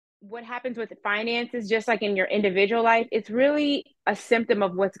what happens with finances, just like in your individual life, it's really a symptom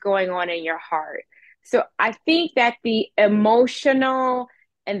of what's going on in your heart. So I think that the emotional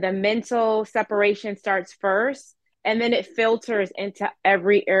and the mental separation starts first, and then it filters into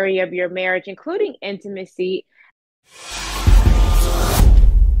every area of your marriage, including intimacy.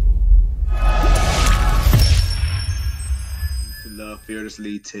 To Love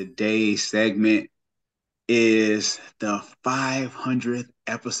Fearlessly. Today's segment is the 500th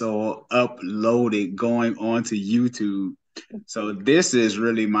episode uploaded going on to YouTube. So this is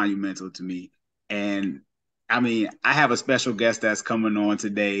really monumental to me. And I mean, I have a special guest that's coming on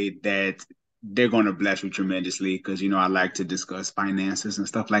today that they're going to bless you tremendously because, I like to discuss finances and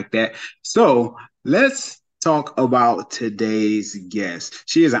stuff like that. So let's talk about today's guest.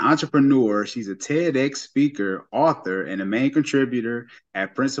 She is an entrepreneur. She's a TEDx speaker, author, and a main contributor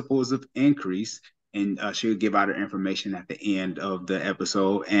at Principles of Increase. And she'll give out her information at the end of the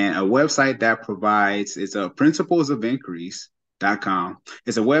episode. And a website that provides it's a principlesofincrease.com.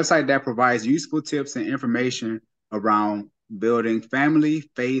 It's a website that provides useful tips and information around building family,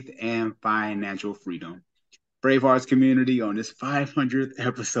 faith, and financial freedom. Brave Hearts community, on this 500th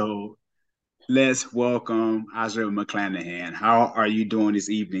episode, let's welcome McClanahan. How are you doing this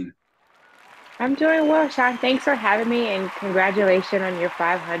evening? I'm doing well, Sean. Thanks for having me, and congratulations on your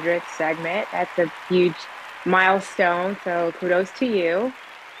 500th segment. That's a huge milestone. So kudos to you.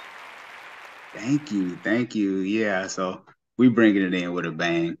 Thank you. Thank you. Yeah, so we bringing it in with a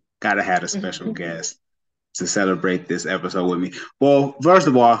bang. Gotta have a special guest to celebrate this episode with me. Well, first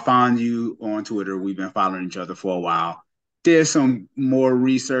of all, I found you on Twitter. We've been following each other for a while. Did some more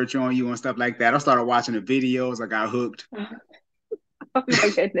research on you and stuff like that. I started watching the videos. I got hooked. Oh my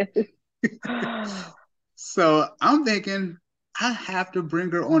goodness. So I'm thinking I have to bring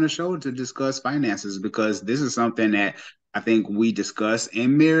her on the show to discuss finances because this is something that I think we discuss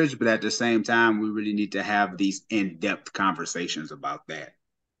in marriage, but at the same time, we really need to have these in-depth conversations about that.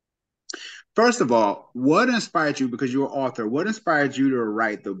 First of all, what inspired you, because you're an author, what inspired you to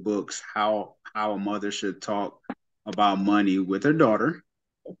write the books, How a Mother Should Talk About Money with Her Daughter?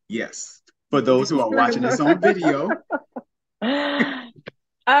 Yes. For those who are watching this on video.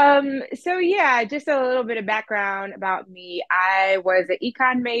 So yeah, just a little bit of background about me. I was an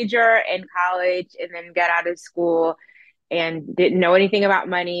econ major in college and then got out of school and didn't know anything about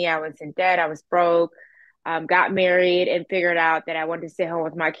money. I was in debt, I was broke, got married and figured out that I wanted to stay home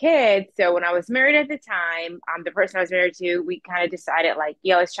with my kids. So when I was married at the time, the person I was married to, we kind of decided like,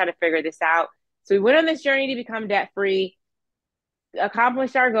 yeah, let's try to figure this out. So we went on this journey to become debt free,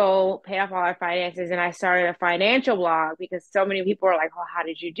 accomplished our goal, paid off all our finances, and I started a financial blog because so many people are like, "Oh, how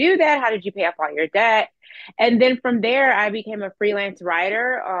did you do that? How did you pay off all your debt?" And then from there, I became a freelance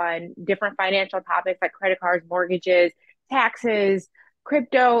writer on different financial topics like credit cards, mortgages, taxes,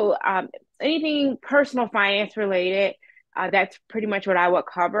 crypto, anything personal finance related. That's pretty much what I would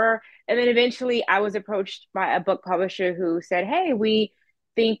cover. And then eventually, I was approached by a book publisher who said, "Hey, we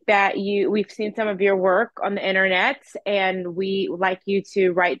think that we've seen some of your work on the internet and we would like you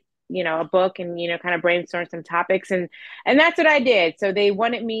to write a book and kind of brainstorm some topics." And that's what I did. So they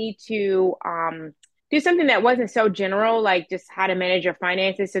wanted me to do something that wasn't so general, like just how to manage your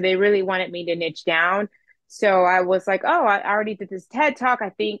finances. So they really wanted me to niche down. So I was like, oh, I already did this TED talk. I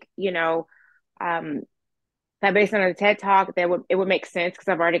think um that based on the TED talk that would it would make sense because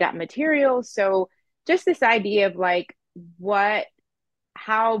I've already got material. So just this idea of like what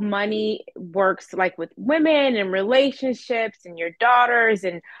how money works like with women and relationships and your daughters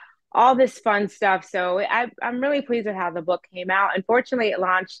and all this fun stuff. So I'm really pleased with how the book came out. Unfortunately, it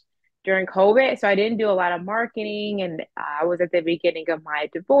launched during COVID, so I didn't do a lot of marketing, and I was at the beginning of my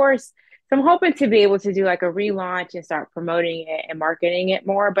divorce. So I'm hoping to be able to do like a relaunch and start promoting it and marketing it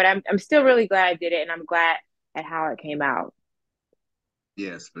more. But I'm still really glad I did it, and I'm glad at how it came out.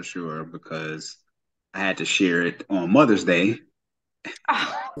 Yes, for sure, because I had to share it on Mother's Day.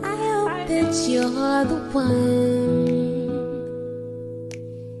 Oh, I hope that you're the one.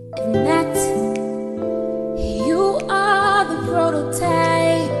 If not, you are the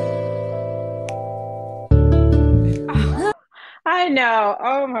prototype. I know.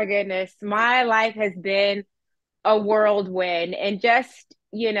 Oh my goodness. My life has been a whirlwind. And just,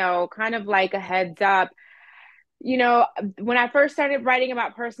 kind of like a heads up, you know, when I first started writing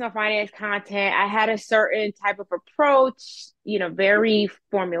about personal finance content, I had a certain type of approach, very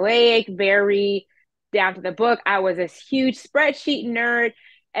formulaic, very down to the book. I was this huge spreadsheet nerd.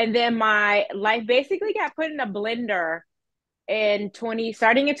 And then my life basically got put in a blender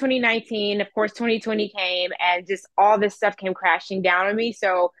starting in 2019. Of course, 2020 came and just all this stuff came crashing down on me.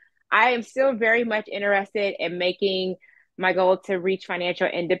 So I am still very much interested in making my goal to reach financial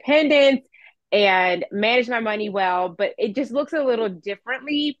independence and manage my money well, but it just looks a little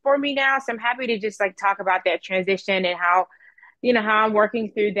differently for me now. So I'm happy to just like talk about that transition and how, how I'm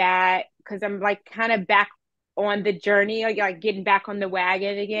working through that because I'm like kind of back on the journey, like getting back on the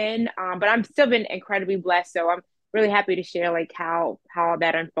wagon again. But I'm still been incredibly blessed. So I'm really happy to share like how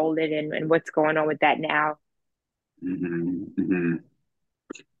that unfolded and what's going on with that now. Mm-hmm.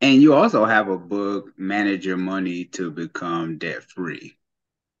 And you also have a book, Manage Your Money to Become Debt Free.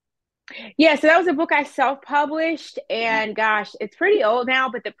 Yeah, so that was a book I self-published, and gosh, it's pretty old now,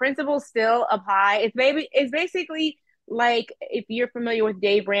 but the principles still apply. It's basically like if you're familiar with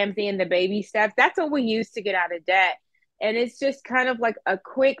Dave Ramsey and the baby steps, that's what we use to get out of debt. And it's just kind of like a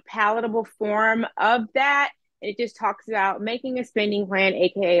quick, palatable form of that. It just talks about making a spending plan,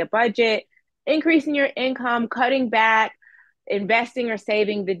 aka a budget, increasing your income, cutting back, investing or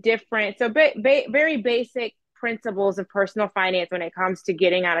saving, the difference. So very basic principles of personal finance when it comes to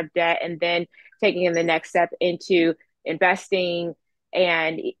getting out of debt and then taking the next step into investing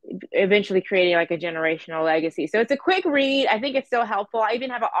and eventually creating like a generational legacy. So it's a quick read. I think it's so helpful. I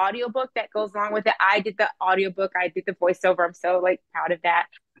even have an audiobook that goes along with it. I did the audiobook, I did the voiceover. I'm so like proud of that.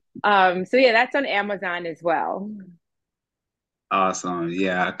 So yeah, that's on Amazon as well. Awesome.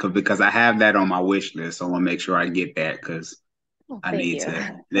 Yeah, because I have that on my wish list. So I want to make sure I get that because Oh, I thank need you.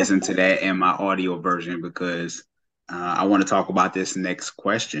 to listen to that in my audio version because I want to talk about this next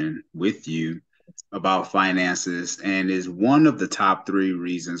question with you about finances and is one of the top three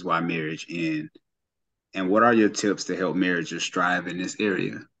reasons why marriage end. And what are your tips to help marriages strive in this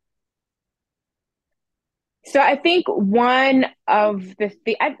area? So I think one of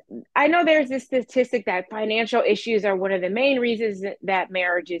I know there's this statistic that financial issues are one of the main reasons that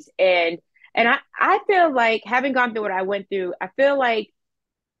marriages end. And I feel like having gone through what I went through, I feel like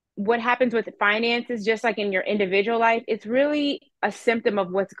what happens with finances, just like in your individual life, it's really a symptom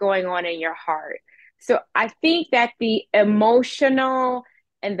of what's going on in your heart. So I think that the emotional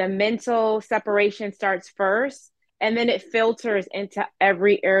and the mental separation starts first, and then it filters into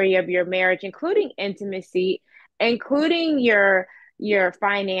every area of your marriage, including intimacy, including your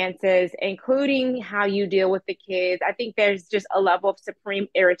finances, including how you deal with the kids. I think there's just a level of supreme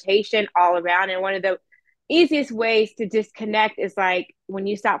irritation all around. And one of the easiest ways to disconnect is like when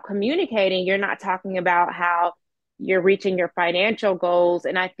you stop communicating, you're not talking about how you're reaching your financial goals.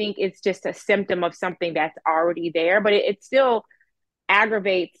 And I think it's just a symptom of something that's already there, but it still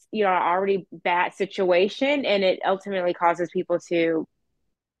aggravates, an already bad situation. And it ultimately causes people to,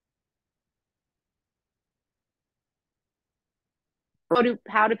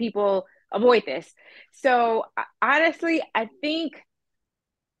 how do people avoid this? So honestly, I think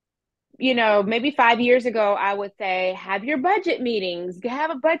maybe 5 years ago, I would say, have your budget meetings,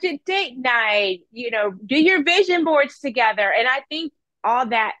 have a budget date night, do your vision boards together. And I think all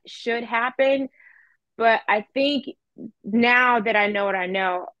that should happen. But I think now that I know what I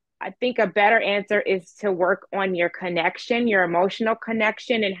know, I think a better answer is to work on your connection, your emotional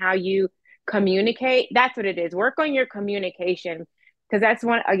connection, and how you communicate. That's what it is. Work on your communication. Because that's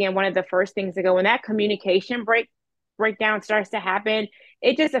one of the first things to go when that communication breakdown starts to happen,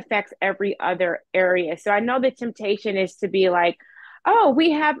 it just affects every other area. So I know the temptation is to be like, oh,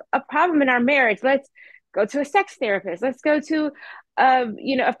 we have a problem in our marriage. Let's go to a sex therapist. Let's go to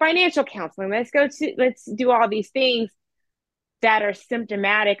a financial counseling. Let's do all these things that are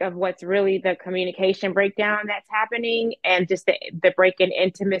symptomatic of what's really the communication breakdown that's happening and just the break in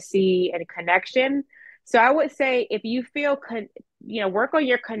intimacy and connection. So I would say if you feel, work on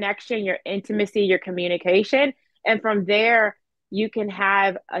your connection, your intimacy, your communication. And from there, you can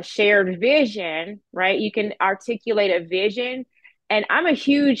have a shared vision, right? You can articulate a vision. And I'm a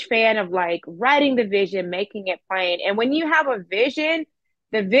huge fan of like writing the vision, making it plain. And when you have a vision,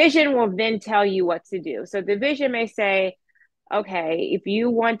 the vision will then tell you what to do. So the vision may say, okay, if you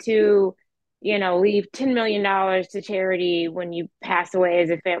want to, leave $10 million to charity when you pass away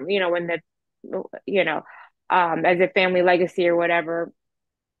as a family, when you know, as a family legacy or whatever.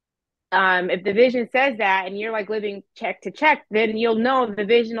 If the vision says that and you're like living check to check, then you'll know the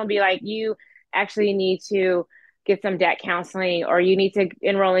vision will be like, you actually need to get some debt counseling or you need to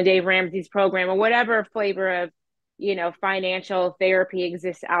enroll in Dave Ramsey's program or whatever flavor of, financial therapy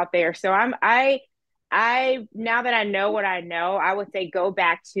exists out there. So I now that I know what I know, I would say go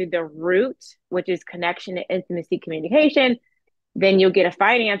back to the root, which is connection to intimacy communication. Then you'll get a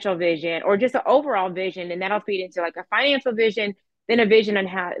financial vision or just an overall vision, and that'll feed into like a financial vision, then a vision on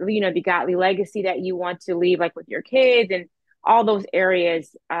how, the godly legacy that you want to leave, like with your kids and all those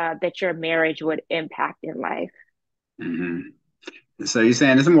areas that your marriage would impact in life. Mm-hmm. So you're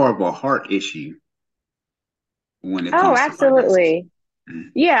saying it's more of a heart issue. when it Oh, comes to finances. absolutely.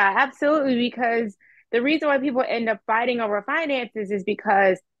 Yeah, absolutely. Because the reason why people end up fighting over finances is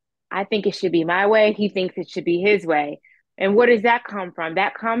because I think it should be my way. He thinks it should be his way. And where does that come from?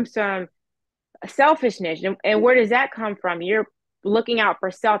 That comes from selfishness. And where does that come from? You're looking out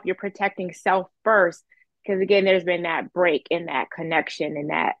for self, you're protecting self first. Because again, there's been that break in that connection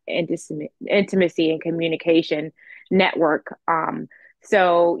and that intimacy and communication network.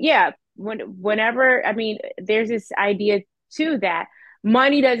 So yeah, whenever I mean, there's this idea too that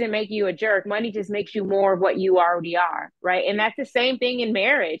money doesn't make you a jerk. Money just makes you more of what you already are, right? And that's the same thing in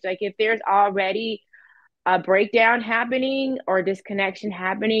marriage. Like if there's already a breakdown happening or disconnection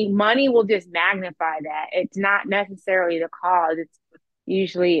happening, money will just magnify that. It's not necessarily the cause, it's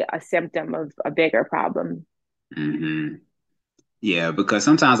usually a symptom of a bigger problem. Mm-hmm. Yeah, because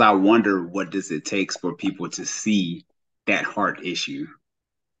sometimes I wonder what does it takes for people to see that heart issue,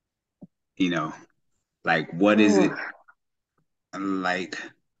 you know, like what is Ooh. it like?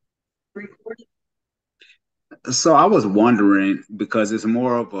 So I was wondering because it's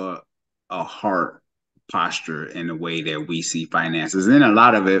more of a heart posture in the way that we see finances, and a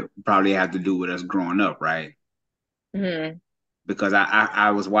lot of it probably have to do with us growing up, right? Mhm. Because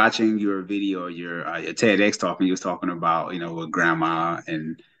I was watching your video, your TEDx talk, and you was talking about with grandma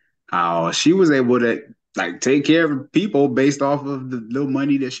and how she was able to like take care of people based off of the little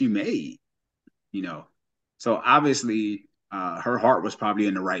money that she made, you know. So obviously, her heart was probably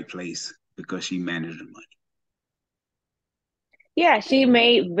in the right place because she managed the money. Yeah, she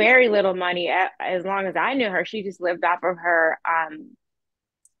made very little money as long as I knew her. She just lived off of her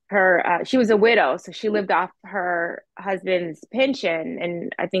she was a widow, so she lived off her husband's pension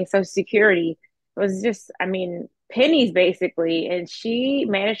and I think Social Security. It was just, I mean, pennies basically, and she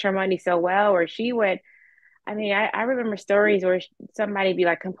managed her money so well. Or she would, I mean, I remember stories where somebody be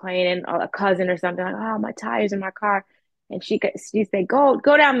like complaining, a cousin or something, like, "Oh, my tires in my car," and she said, "Go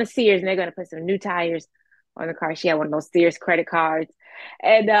down the Sears, and they're gonna put some new tires on the car." She had one of those Sears credit cards,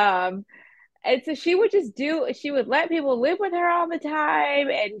 and so she would let people live with her all the time.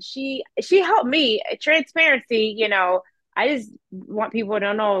 And she helped me. Transparency, I just want people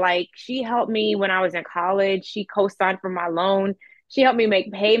to know, like, she helped me when I was in college. She co-signed for my loan. She helped me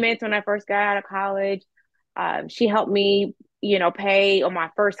make payments when I first got out of college. She helped me, pay on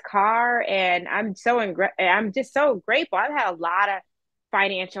my first car. And I'm just so grateful. I've had a lot of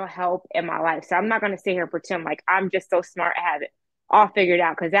financial help in my life. So I'm not going to sit here and pretend like I'm just so smart, I have it all figured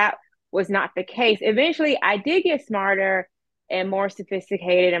out, because that was not the case. Eventually, I did get smarter and more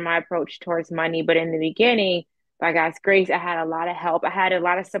sophisticated in my approach towards money. But in the beginning, by God's grace, I had a lot of help. I had a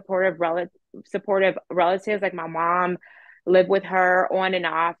lot of supportive relatives, like my mom lived with her on and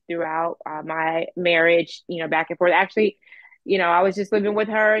off throughout my marriage, back and forth. Actually, I was just living with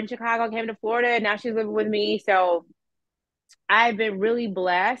her in Chicago, came to Florida, and now she's living with me. So I've been really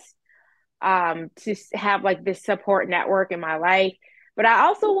blessed to have like this support network in my life. But I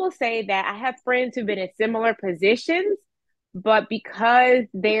also will say that I have friends who've been in similar positions, but because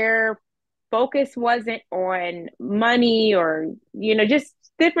their focus wasn't on money or, just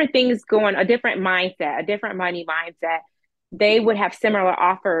different things going, a different mindset, a different money mindset, they would have similar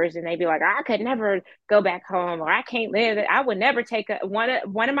offers and they'd be like, I could never go back home, or I can't live. I would never take one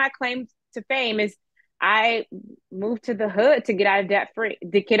of my claims to fame is I moved to the hood to get out of debt free,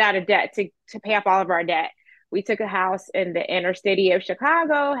 to get out of debt, to pay off all of our debt. We took a house in the inner city of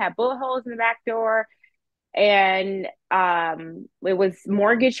Chicago, had bullet holes in the back door, and it was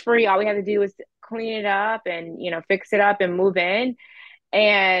mortgage free. All we had to do was clean it up and fix it up and move in.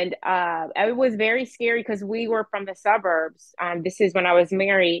 And it was very scary because we were from the suburbs. This is when I was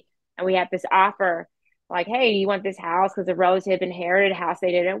married, and we had this offer like, hey, you want this house? Because a relative inherited a house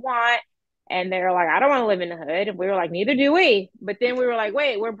they didn't want. And they were like, I don't want to live in the hood. And we were like, neither do we. But then we were like,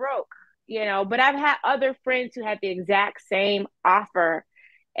 wait, we're broke, But I've had other friends who had the exact same offer.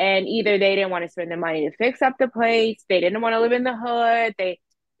 And either they didn't want to spend the money to fix up the place, they didn't want to live in the hood, they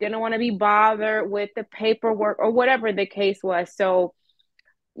didn't want to be bothered with the paperwork or whatever the case was. So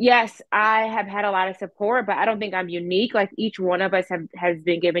yes, I have had a lot of support, but I don't think I'm unique. Like each one of us has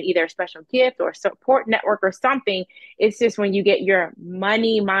been given either a special gift or support network or something. It's just when you get your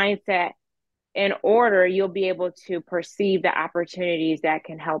money mindset in order, you'll be able to perceive the opportunities that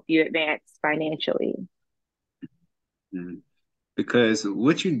can help you advance financially. Mhm. Because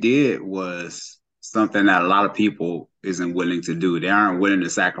what you did was something that a lot of people isn't willing to do. They aren't willing to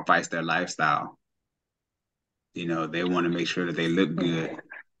sacrifice their lifestyle. They want to make sure that they look good,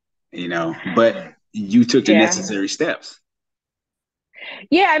 but you took the Yeah. necessary steps.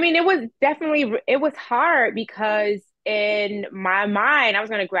 Yeah, I mean, it was hard because in my mind, I was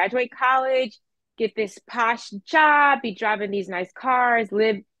going to graduate college, get this posh job, be driving these nice cars,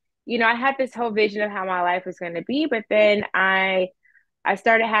 live, I had this whole vision of how my life was going to be. But then I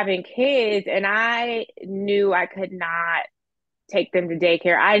started having kids and I knew I could not take them to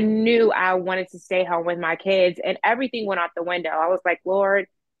daycare. I knew I wanted to stay home with my kids and everything went out the window. I was like, Lord,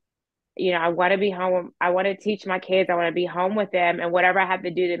 I want to be home. I want to teach my kids. I want to be home with them. And whatever I have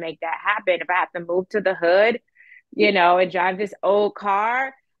to do to make that happen, if I have to move to the hood, and drive this old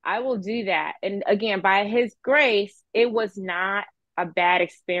car, I will do that. And again, by his grace, it was not a bad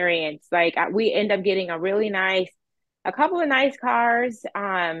experience. Like we end up getting a couple of nice cars.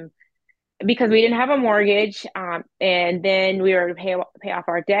 Because we didn't have a mortgage, and then we were to pay off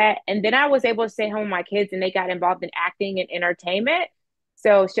our debt, and then I was able to stay home with my kids, and they got involved in acting and entertainment.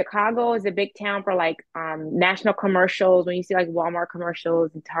 So Chicago is a big town for like national commercials. When you see like Walmart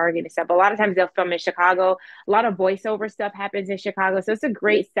commercials and Target and stuff, a lot of times they'll film in Chicago. A lot of voiceover stuff happens in Chicago, so it's a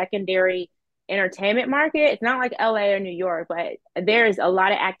great secondary entertainment market. It's not like LA or New York, but there's a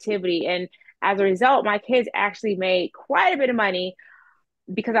lot of activity, and as a result, my kids actually made quite a bit of money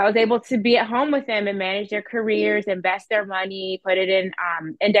because I was able to be at home with them and manage their careers, invest their money, put it in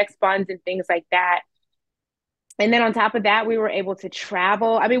index funds and things like that. And then on top of that, we were able to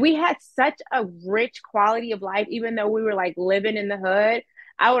travel. I mean, we had such a rich quality of life, even though we were like living in the hood.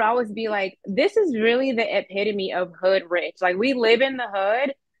 I would always be like, this is really the epitome of hood rich. Like we live in the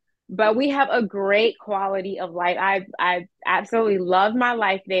hood, but we have a great quality of life. I absolutely loved my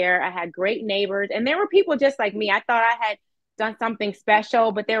life there. I had great neighbors, and there were people just like me. I thought I had done something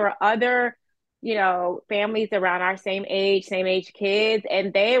special, but there were other, families around our same age kids,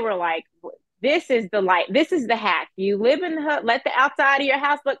 and they were like, "This is the life. This is the hack. You live in the hood. Let the outside of your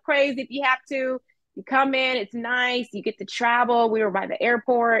house look crazy if you have to. You come in. It's nice. You get to travel." We were by the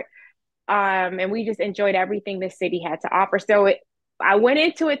airport. And we just enjoyed everything the city had to offer. So I went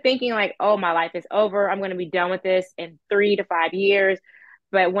into it thinking like, oh, my life is over. I'm going to be done with this in 3 to 5 years.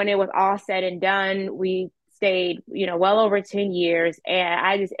 But when it was all said and done, we stayed, well over 10 years. And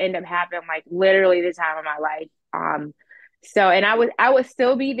I just ended up having like literally the time of my life. And I would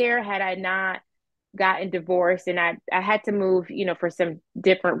still be there had I not gotten divorced, and I had to move, for some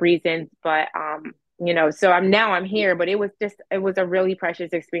different reasons. But so I'm here, but it was a really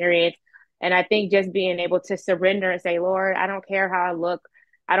precious experience. And I think just being able to surrender and say, Lord, I don't care how I look.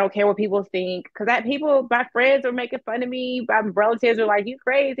 I don't care what people think. Because my friends were making fun of me. My relatives were like, you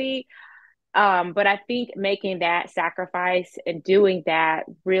crazy. But I think making that sacrifice and doing that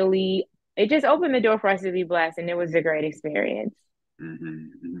really, it just opened the door for us to be blessed. And it was a great experience.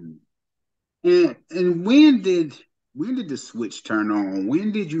 Mm-hmm. And when did the switch turn on?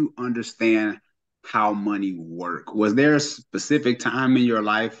 When did you understand how money work? Was there a specific time in your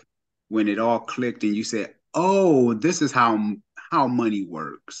life when it all clicked and you said, "Oh, this is how money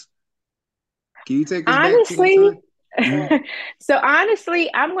works"? Can you take us back to that Honestly, time? Mm-hmm. so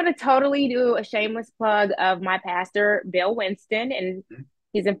honestly, I'm going to totally do a shameless plug of my pastor, Bill Winston, and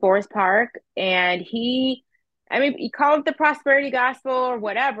he's in Forest Park. And he called it the prosperity gospel or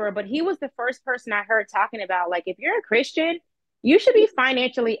whatever, but he was the first person I heard talking about, like, if you're a Christian, you should be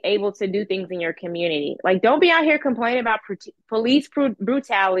financially able to do things in your community. Like, don't be out here complaining about police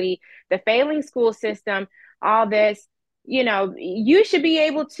brutality, the failing school system, all this. You should be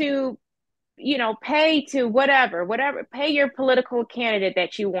able to pay to whatever, pay your political candidate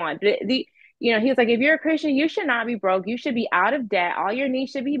that you want. He was like, if you're a Christian, you should not be broke. You should be out of debt. All your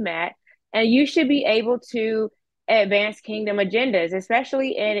needs should be met. And you should be able to advance kingdom agendas,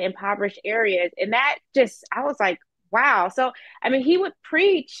 especially in impoverished areas. And I was like, wow. So, I mean, he would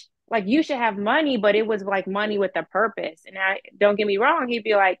preach like you should have money, but it was like money with a purpose. And don't get me wrong, he'd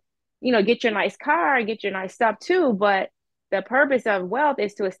be like, get your nice car, get your nice stuff too. But the purpose of wealth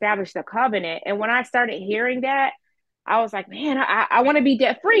is to establish the covenant. And when I started hearing that, I was like, man, I want to be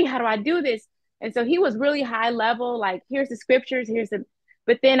debt free. How do I do this? And so he was really high level, like, here's the scriptures,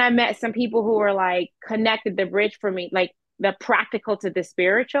 but then I met some people who were like connected the bridge for me, like the practical to the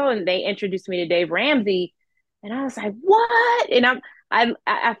spiritual. And they introduced me to Dave Ramsey. And I was like, what? And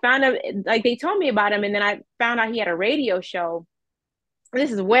I found out, like, they told me about him. And then I found out he had a radio show.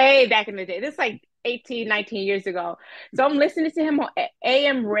 This is way back in the day. This is like 18, 19 years ago. So I'm listening to him on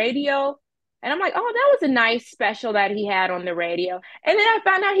AM radio. And I'm like, oh, that was a nice special that he had on the radio. And then I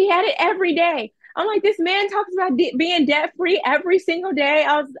found out he had it every day. I'm like, this man talks about being debt free every single day.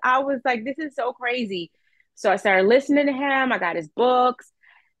 I was like, this is so crazy. So I started listening to him. I got his books.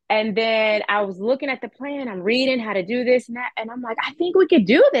 And then I was looking at the plan. I'm reading how to do this and that. And I'm like, I think we could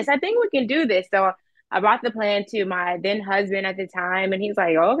do this. I think we can do this. So I brought the plan to my then husband at the time. And he's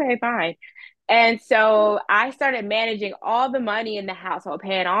like, okay, fine. And so I started managing all the money in the household,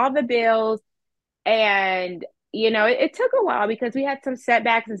 paying all the bills. And, it took a while because we had some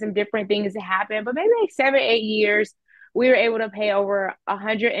setbacks and some different things that happened, but maybe like 7, 8 years, we were able to pay over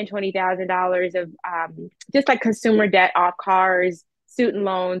 $120,000 of just like consumer debt off cars, student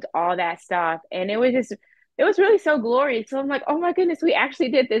loans, all that stuff. And it was really so glorious. So I'm like, oh my goodness, we actually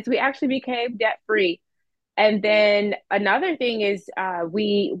did this. We actually became debt free. And then another thing is,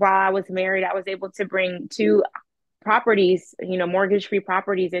 while I was married, I was able to bring two properties, mortgage free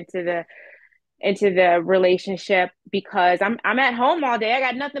properties into the relationship because I'm at home all day. I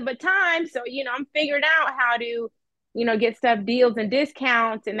got nothing but time. So, I'm figuring out how to, get stuff deals and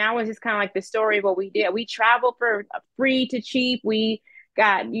discounts. And that was just kind of like the story of what we did. We traveled for free to cheap. We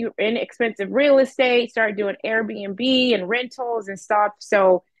got inexpensive real estate, started doing Airbnb and rentals and stuff.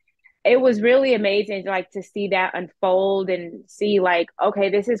 So it was really amazing to see that unfold and see like, okay,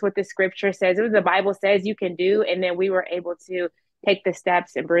 this is what the scripture says. It was the Bible says you can do. And then we were able to take the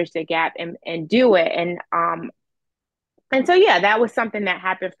steps and bridge the gap and do it. And so yeah, that was something that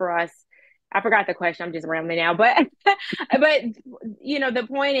happened for us. I forgot the question. I'm just rambling now, but but the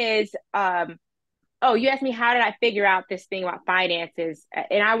point is, oh, you asked me how did I figure out this thing about finances?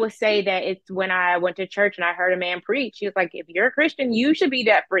 And I would say that it's when I went to church and I heard a man preach. He was like, if you're a Christian, you should be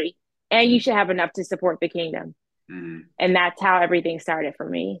debt free and you should have enough to support the kingdom. Mm. And that's how everything started for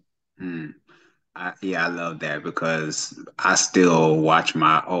me. Mm. I love that because I still watch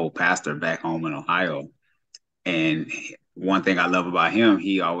my old pastor back home in Ohio. And one thing I love about him,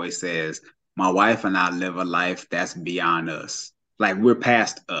 he always says, my wife and I live a life that's beyond us. Like we're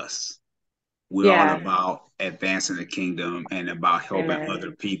past us. We're all Yeah. about advancing the kingdom and about helping other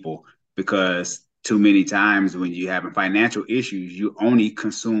Amen. people because too many times when you having financial issues, you only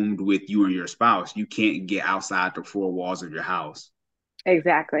consumed with you and your spouse. You can't get outside the four walls of your house.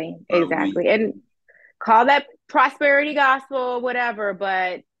 Exactly. But we Exactly. And call that prosperity gospel, whatever.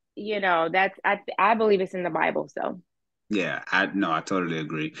 But that's I believe it's in the Bible. So Yeah, I no, I totally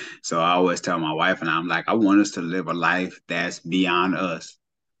agree. So I always tell my wife and I'm like, I want us to live a life that's beyond us,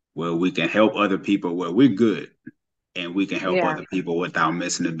 where we can help other people where we're good and we can help yeah. other people without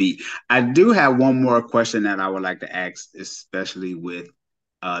missing a beat. I do have one more question that I would like to ask, especially with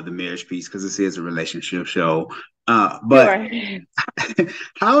the marriage piece, because this is a relationship show. But Sure.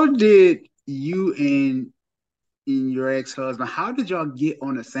 how did you and in your ex-husband, how did y'all get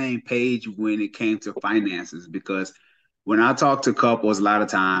on the same page when it came to finances? Because when I talk to couples, a lot of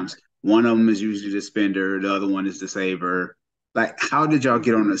times one of them is usually the spender, the other one is the saver. Like, how did y'all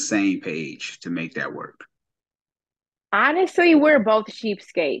get on the same page to make that work? Honestly, we're both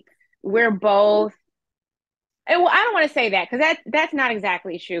cheapskates. We're both, and well, I don't want to say that because that's not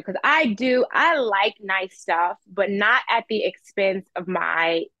exactly true. Because I like nice stuff, but not at the expense of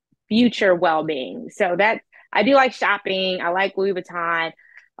my future well-being. So that I do like shopping. I like Louis Vuitton.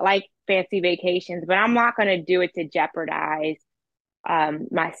 I like fancy vacations, but I'm not going to do it to jeopardize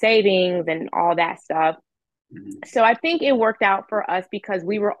my savings and all that stuff. Mhm. So I think it worked out for us because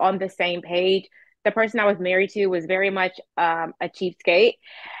we were on the same page. The person I was married to was very much a cheapskate,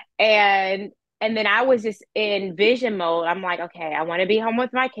 and and then I was just in vision mode. I'm like, okay, I want to be home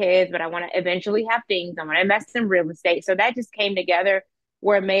with my kids, but I want to eventually have things. I want to invest in real estate. So that just came together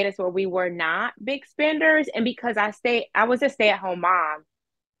where it made us where we were not big spenders, and because I was a stay at home mom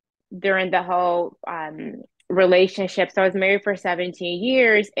during the whole relationship. So I was married for 17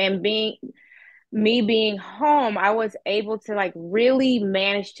 years, and being home, I was able to like really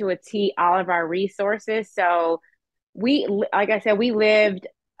manage to a T all of our resources. So like I said, we were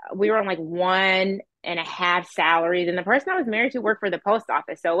on like 1.5 salaries, and the person I was married to worked for the post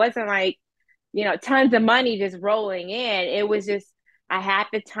office. So it wasn't like, tons of money just rolling in. It was just, I had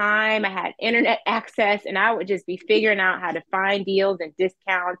the time, I had internet access, and I would just be figuring out how to find deals and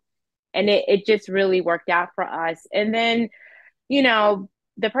discounts. And it just really worked out for us. And then, you know,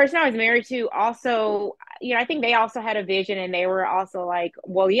 the person I was married to also, I think they also had a vision and they were also like,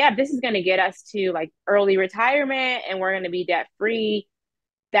 well, yeah, this is going to get us to like early retirement and we're going to be debt free.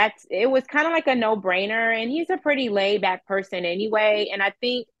 It was kind of like a no brainer. And he's a pretty laid back person anyway. And I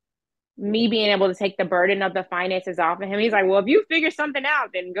think me being able to take the burden of the finances off of him, he's like, well, if you figure something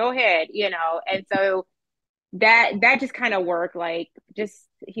out, then go ahead. And so that just kind of worked. Like, just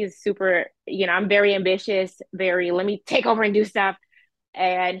he's super, I'm very ambitious, very, let me take over and do stuff.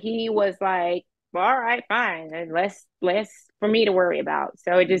 And he was like, well, all right, fine, and less for me to worry about.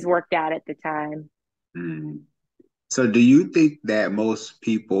 So it just worked out at the time. Mm. So do you think that most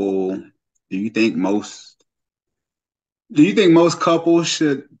people, do you think most, do you think most couples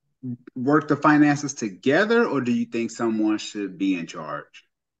should work the finances together, or do you think someone should be in charge?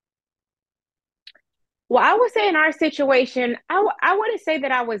 Well, I would say in our situation, I wouldn't say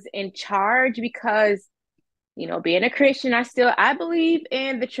that I was in charge because, being a Christian, I believe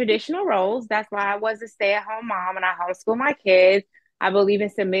in the traditional roles. That's why I was a stay-at-home mom and I homeschool my kids. I believe in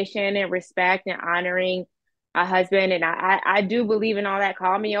submission and respect and honoring a husband. And I do believe in all that.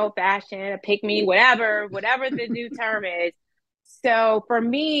 Call me old-fashioned, pick me, whatever the new term is. So for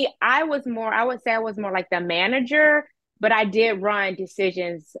me, I would say I was more like the manager, but I did run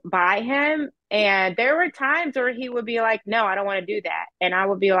decisions by him. And there were times where he would be like, no, I don't want to do that. And I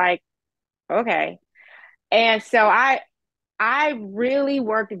would be like, okay. And so I really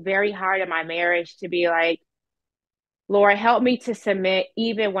worked very hard in my marriage to be like, Lord, help me to submit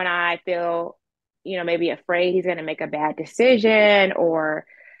even when I feel, maybe afraid he's going to make a bad decision or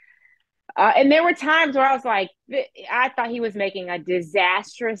and there were times where I was like, I thought he was making a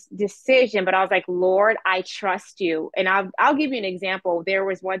disastrous decision, but I was like, Lord, I trust you. And I'll give you an example. There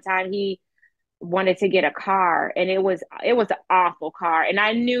was one time he wanted to get a car, and it was an awful car, and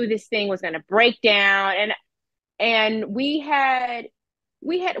I knew this thing was going to break down, and we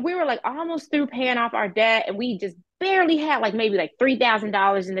were like almost through paying off our debt, and we just barely had like maybe like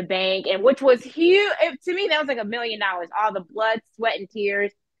 $3,000 in the bank, and which was huge to me. That was like $1 million, all the blood, sweat, and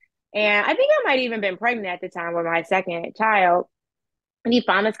tears. And I think I might even been pregnant at the time with my second child. And he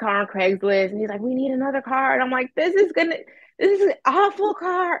found this car on Craigslist, and he's like, "We need another car." And I'm like, this is an awful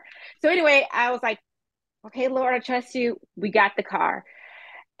car." So anyway, I was like, "Okay, Lord, I trust you." We got the car,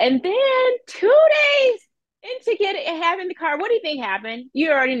 and then 2 days into having the car, what do you think happened?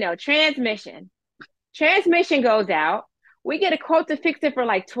 You already know, transmission goes out. We get a quote to fix it for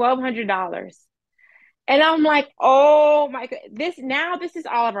like $1,200. And I'm like, oh my God, this is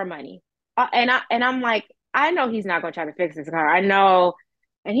all of our money. And I'm like, I know he's not gonna try to fix this car. I know.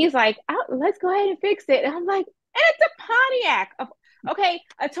 And he's like, oh, let's go ahead and fix it. And I'm like, and it's a Pontiac. Okay,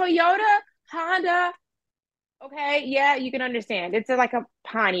 a Toyota, Honda. Okay, yeah, you can understand. It's like a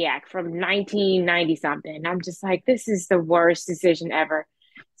Pontiac from 1990 something. I'm just like, this is the worst decision ever.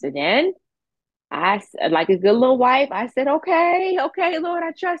 So then like a good little wife, I said, okay, Lord,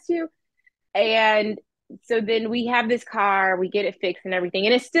 I trust you. And so then we have this car, we get it fixed and everything,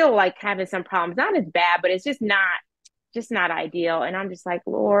 and it's still like having some problems. Not as bad, but it's just not ideal. And I'm just like,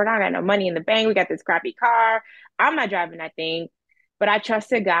 Lord, I got no money in the bank. We got this crappy car. I'm not driving that thing, but I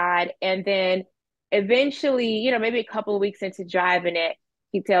trusted God. And then eventually, maybe a couple of weeks into driving it,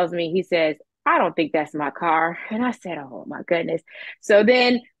 he tells me, he says, I don't think that's my car. And I said, oh my goodness. So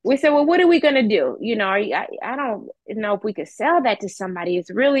then we said, well, what are we going to do? I don't know if we could sell that to somebody.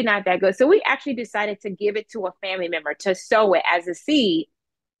 It's really not that good. So we actually decided to give it to a family member to sow it as a seed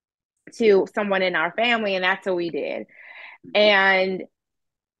to someone in our family. And that's what we did. And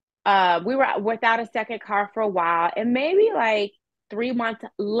we were without a second car for a while. And maybe like 3 months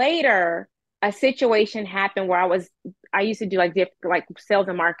later, a situation happened where I used to do like sales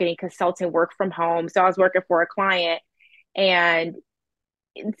and marketing consulting work from home. So I was working for a client, and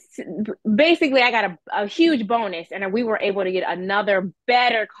basically I got a huge bonus, and we were able to get another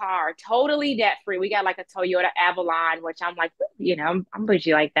better car, totally debt free. We got like a Toyota Avalon, which I'm like, I'm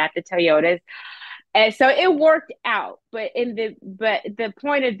bougie like that, the Toyotas. And so it worked out. But the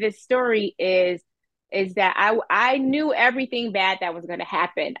point of this story is that I knew everything bad that was going to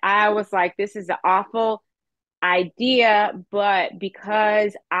happen. I was like, this is an awful idea, but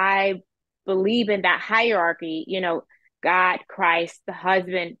because I believe in that hierarchy, God, Christ, the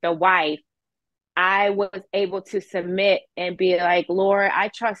husband, the wife, I was able to submit and be like, Lord, I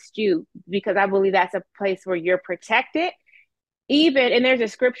trust you, because I believe that's a place where you're protected. Even, and there's a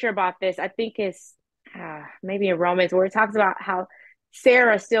scripture about this, I think it's maybe in Romans, where it talks about how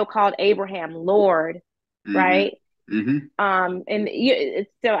Sarah still called Abraham Lord, right? And y'all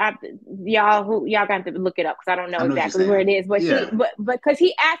got to look it up, because I don't know I know what you're exactly where saying. it is, but Yeah. but because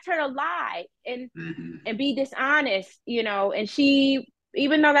he asked her to lie and be dishonest, and she,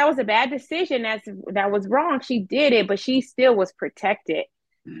 even though that was a bad decision, that was wrong, she did it, but she still was protected,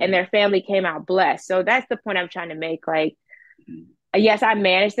 and their family came out blessed. So that's the point I'm trying to make. Like, yes, I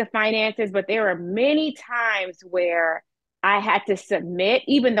managed the finances, but there were many times where I had to submit,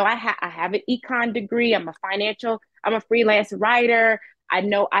 even though I have an econ degree. I'm a freelance writer. I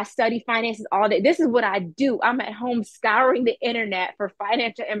know I study finances all day. This is what I do. I'm at home scouring the internet for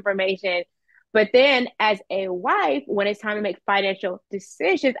financial information. But then as a wife, when it's time to make financial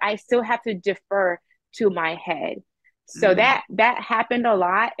decisions, I still have to defer to my head. So that happened a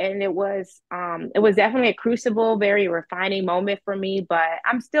lot, and it was definitely a crucible, very refining moment for me, but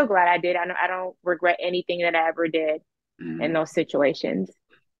I'm still glad I did. I don't regret anything that I ever did in those situations.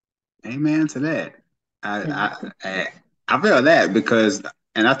 Amen to that. I feel that, because,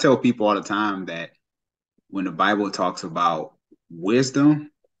 and I tell people all the time that when the Bible talks about wisdom,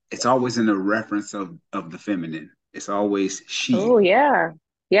 it's always in the reference of the feminine. It's always Oh, she. yeah.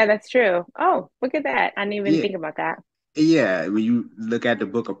 Yeah, that's true. Oh, look at that. I didn't even Yeah, think about that. yeah. When you look at the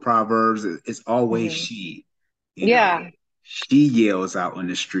book of Proverbs, it's always Hmm. she. You know, Yeah. she yells out in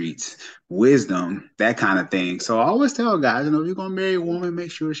the streets, wisdom, that kind of thing. So I always tell guys, if you're gonna marry a woman,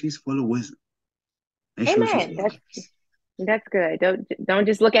 make sure she's full of wisdom. Make sure she's Amen. full of wisdom. That's good. Don't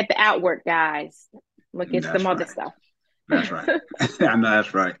just look at the outward, guys. Look at some That's other right. stuff. That's right. I know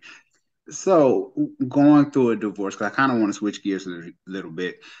that's right. So going through a divorce, because I kind of want to switch gears a little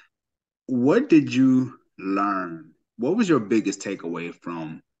bit. What did you learn? What was your biggest takeaway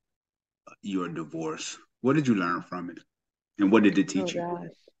from your divorce? What did you learn from it? And what did it Oh teach you? gosh.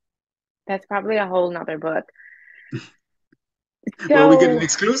 That's probably a whole nother book. Well, we get an So,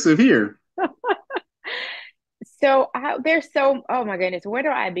 exclusive here. there's oh my goodness, where do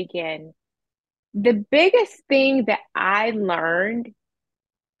I begin? The biggest thing that I learned,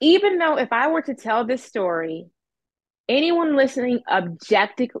 even though if I were to tell this story, anyone listening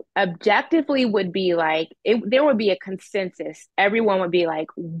objectively would be like, there would be a consensus. Everyone would be like,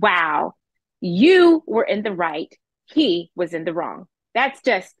 wow, you were in the right, he was in the wrong. That's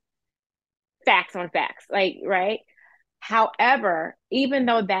just facts on facts, like, right? However, even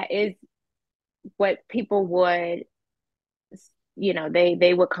though that is what people would,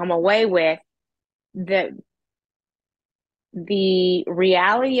 they would come away with, the the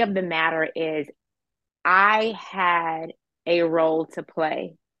reality of the matter is I had a role to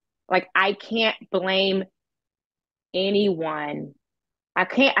play. Like, I can't blame anyone. I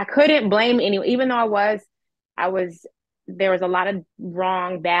couldn't blame anyone, even though I was, there was a lot of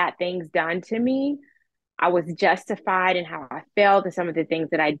wrong, bad things done to me. I was justified in how I felt and some of the things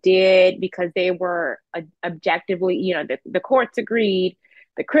that I did because they were objectively, the courts agreed,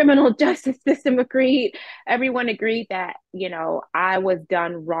 the criminal justice system agreed, everyone agreed that, I was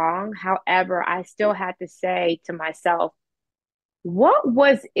done wrong. However, I still had to say to myself, what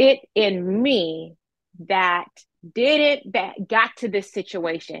was it in me that that got to this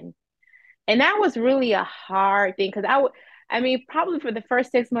situation? And that was really a hard thing because I mean, probably for the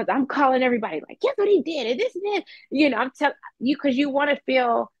first 6 months, I'm calling everybody like, guess what he did, and this and this. I'm telling you because you want to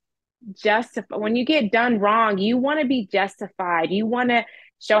feel justified. When you get done wrong, you want to be justified. You want to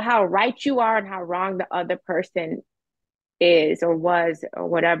show how right you are and how wrong the other person is or was or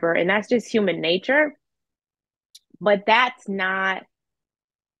whatever. And that's just human nature. But that's not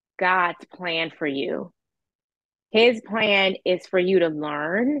God's plan for you. His plan is for you to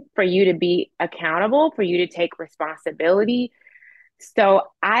learn, for you to be accountable, for you to take responsibility. So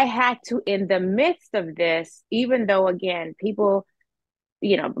I had to, in the midst of this, even though, again, people,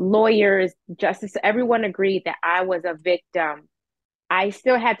 lawyers, justice, everyone agreed that I was a victim, I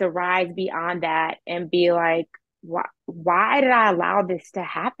still had to rise beyond that and be like, why did I allow this to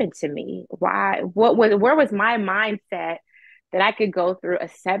happen to me? Where was my mindset that I could go through a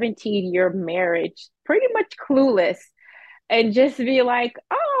 17-year marriage pretty much clueless and just be like,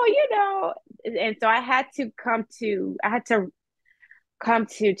 oh, and so I had to come to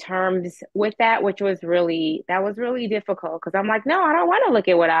terms with that, that was really difficult because I'm like, no, I don't want to look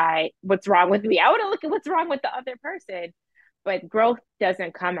at what's wrong with me. I want to look at what's wrong with the other person. But growth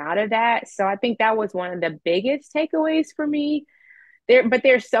doesn't come out of that. So I think that was one of the biggest takeaways for me. But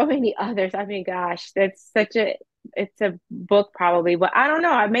there's so many others. I mean, gosh, it's a book probably, but I don't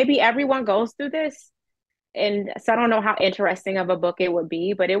know. Maybe everyone goes through this, and so I don't know how interesting of a book it would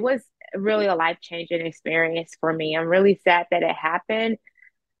be, but it was really a life-changing experience for me. I'm really sad that it happened.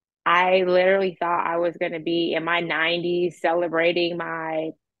 I literally thought I was going to be in my 90s celebrating my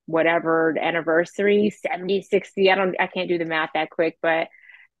whatever anniversary, 70, 60. I can't do the math that quick, but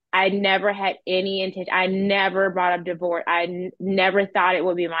I never had any intention. I never brought up divorce. Never thought it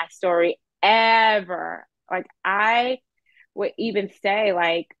would be my story ever. Like, I would even say,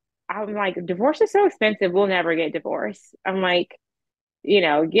 like, I'm like, divorce is so expensive. We'll never get divorced. I'm like,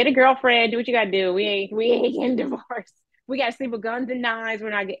 get a girlfriend, do what you gotta do. We ain't getting divorced. We gotta sleep with guns and knives.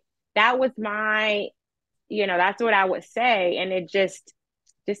 We're not get that was my, that's what I would say. And it just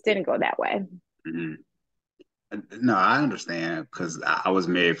didn't go that way. Mhm. No, I understand because I was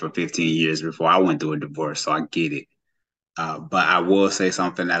married for 15 years before I went through a divorce, so I get it. But I will say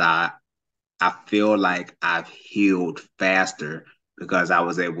something that I feel like I've healed faster because I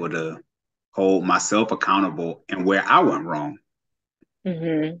was able to hold myself accountable and where I went wrong.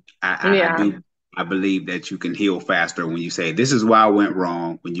 I Yeah. do. I believe that you can heal faster when you say, "This is why I went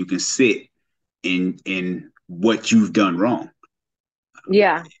wrong." When you can sit in what you've done wrong.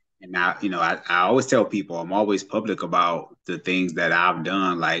 Yeah. And now, I always tell people I'm always public about the things that I've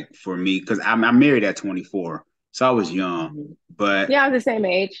done. Like for me, because I'm married at 24, so I was young. Mhm. But Yeah, I was the same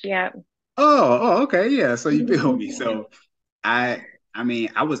age. Yeah. okay, yeah. So you feel me? So I, I mean,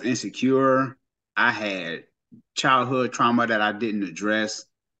 I was insecure. I had childhood trauma that I didn't address.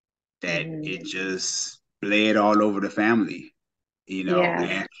 That Hmm. it just bled all over the family. Yeah.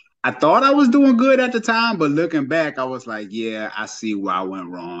 And I thought I was doing good at the time, but looking back, I was like, yeah, I see where I went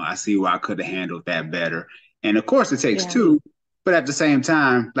wrong. I see where I could have handled that better. And of course, it takes Yeah. two, but at the same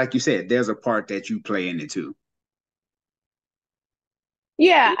time, like you said, there's a part that you play in it too.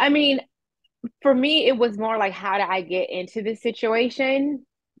 Yeah. I mean, for me, it was more like, how did I get into this situation?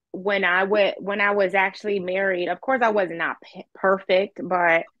 When I was actually married, of course I was not perfect,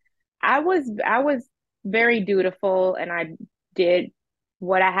 but I was very dutiful, and I did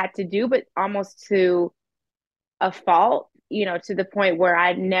what I had to do, but almost to a fault, to the point where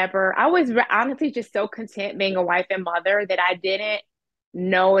I was honestly just so content being a wife and mother that I didn't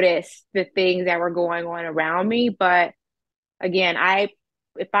notice the things that were going on around me. But again,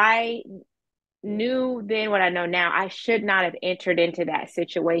 if I knew then what I know now, I should not have entered into that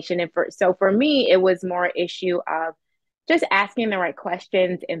situation. And for me, it was more issue of just asking the right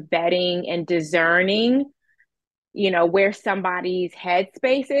questions and vetting and discerning, where somebody's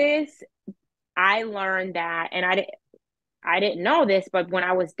headspace is. I learned that, and I didn't know this, but when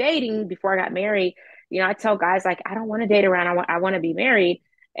I was dating before I got married, I tell guys like, I don't want to date around. I want to be married,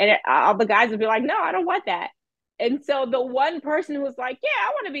 and all the guys would be like, no, I don't want that. And so the one person who was like, yeah,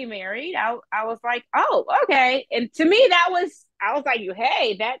 I want to be married, I was like, oh, okay. And to me, I was like,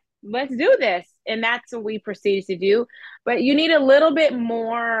 hey, let's do this, and that's what we proceeded to do. But you need a little bit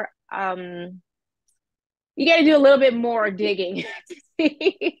more. You got to do a little bit more digging to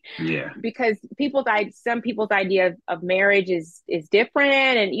see, Yeah. because some people's idea of marriage is different,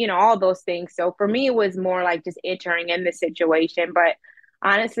 and all those things. So for me, it was more like just entering in the situation. But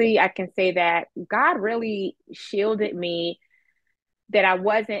honestly, I can say that God really shielded me, that I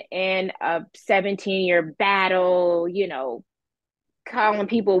wasn't in a 17-year battle, calling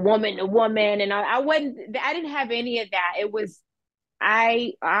people woman to woman, and I didn't have any of that.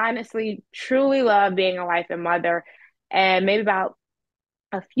 I honestly truly love being a wife and mother. And maybe about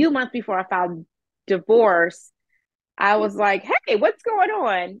a few months before I filed divorce, I was like, hey, what's going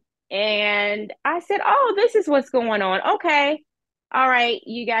on? And I said, oh, this is what's going on. Okay. All right.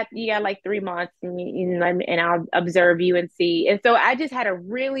 You got like 3 months, and I'll observe you and see. And so I just had a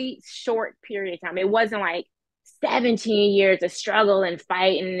really short period of time. It wasn't like 17 years of struggle and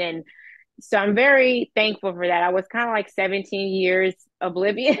fighting. And so I'm very thankful for that. I was kind of like 17 years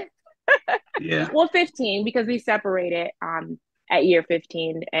oblivious. Yeah. Well, 15, because we separated at year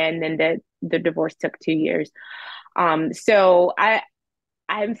 15, and then the divorce took 2 years. So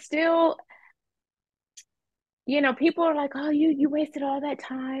I'm still, people are like, oh, you wasted all that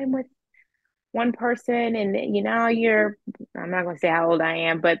time with one person, and I'm not gonna say how old I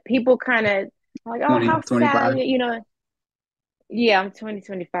am, but people kind of like, oh, 20, how sad, 25. yeah, I'm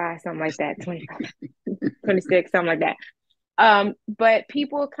 2025, something like that, 25, 26, something like that. But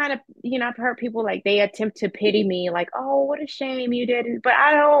people kind of, I've heard people like, they attempt to pity me, like, oh, what a shame you did. But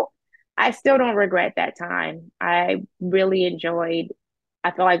I still don't regret that time. I really enjoyed,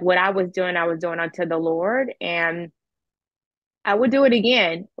 I feel like what I was doing unto the Lord, and I would do it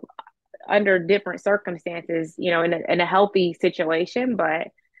again under different circumstances, in a healthy situation. But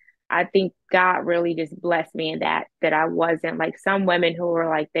I think God really just blessed me in that I wasn't like some women who were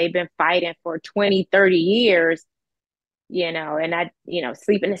like, they've been fighting for 20, 30 years, and I,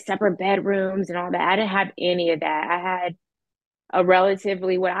 sleep in separate bedrooms and all that. I didn't have any of that. I had a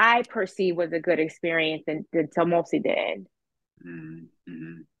relatively, what I perceive was a good experience, and until mostly the end.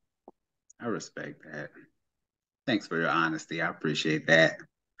 Mm-hmm. I respect that. Thanks for your honesty. I appreciate that.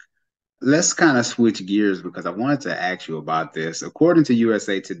 Let's kind of switch gears because I wanted to ask you about this. According to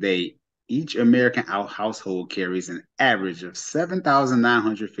USA Today, each American household carries an average of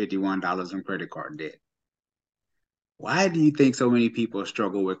 $7,951 in credit card debt. Why do you think so many people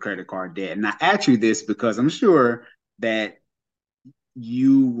struggle with credit card debt? And I ask you this because I'm sure that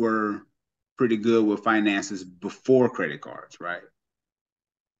you were pretty good with finances before credit cards, right?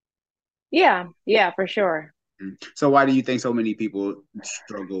 Yeah, yeah, for sure. So why do you think so many people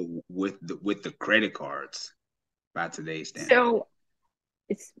struggle with the credit cards by today's standard?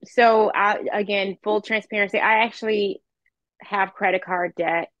 So, again, full transparency, I actually have credit card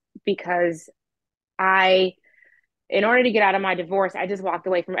debt because I, in order to get out of my divorce, I just walked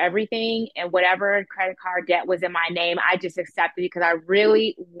away from everything, and whatever credit card debt was in my name, I just accepted because I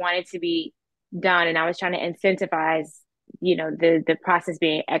really wanted to be done, and I was trying to incentivize the process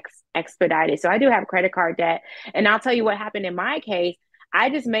being expedited. So I do have credit card debt. And I'll tell you what happened in my case. I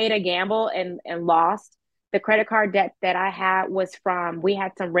just made a gamble and lost. The credit card debt that I had was from, we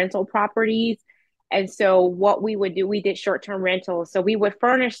had some rental properties. And so what we would do, we did short-term rentals. So we would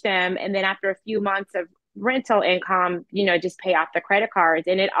furnish them. And then after a few months of rental income, just pay off the credit cards.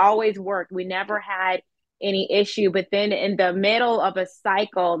 And it always worked. We never had any issue. But then in the middle of a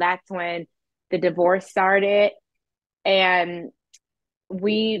cycle, that's when the divorce started. And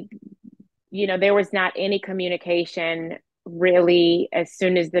we, there was not any communication really as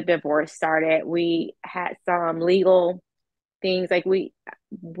soon as the divorce started. We had some legal things like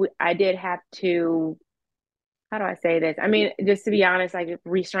I did have to, how do I say this? I mean, just to be honest, like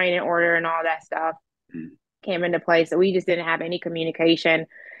restraining order and all that stuff came into place. So we just didn't have any communication.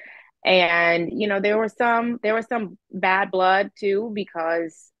 And, there was some bad blood too,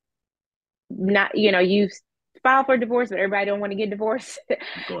 because not, you file for divorce, but everybody don't want to get divorced. Of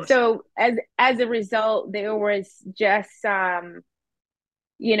course. So as a result, there was just since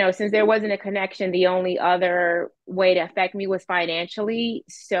there wasn't a connection, the only other way to affect me was financially.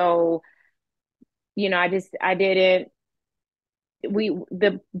 So, I didn't,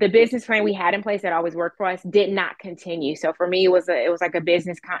 the business plan we had in place that always worked for us did not continue. So for me, it was like a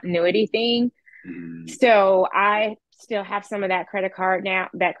business continuity thing. So I still have some of that credit card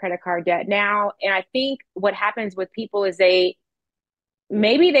debt now. And I think what happens with people is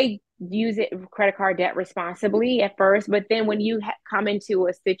maybe they use credit card debt responsibly at first, but then when you come into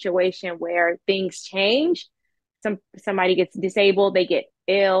a situation where things change, somebody gets disabled, they get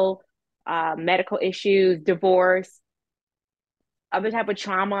ill, medical issues, divorce, other type of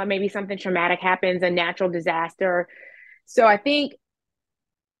trauma, maybe something traumatic happens, a natural disaster. So I think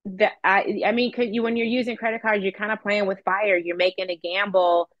that I mean, when you're using credit cards, you're kind of playing with fire. You're making a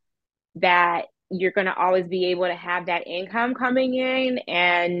gamble that you're going to always be able to have that income coming in,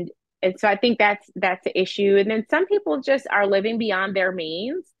 and so I think that's the issue. And then some people just are living beyond their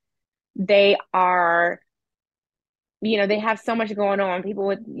means. They are, they have so much going on. People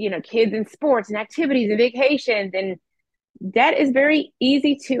with, kids and sports and activities and vacations, and debt is very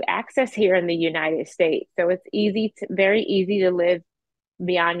easy to access here in the United States. So it's very easy to live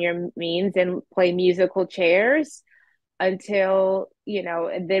beyond your means and play musical chairs until,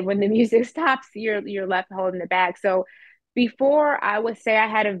 and then when the music stops, you're left holding the bag. So before, I would say I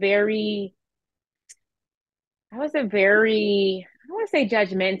was a very, I don't want to say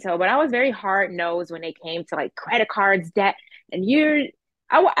judgmental, but I was very hard nosed when it came to like credit cards, debt, and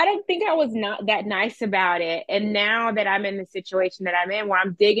I don't think I was not that nice about it. And now that I'm in the situation that I'm in, where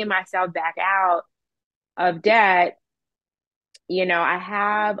I'm digging myself back out of debt, I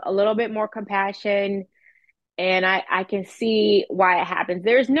have a little bit more compassion, and I can see why it happens.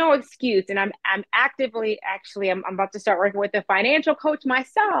 There's no excuse. And I'm actively, actually, I'm about to start working with a financial coach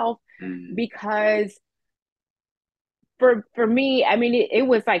myself, because for me, I mean, it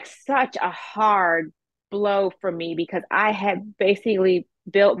was like such a hard blow for me, because I had basically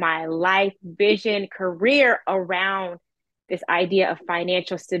built my life, vision, career around this idea of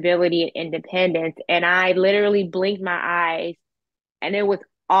financial stability and independence. And I literally blinked my eyes and it was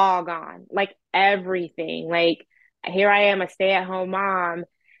all gone, like everything. Like, here I am, a stay-at-home mom,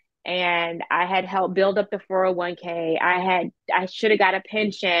 and I had helped build up the 401k. I should have got a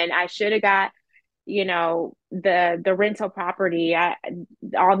pension. I should have got, the rental property.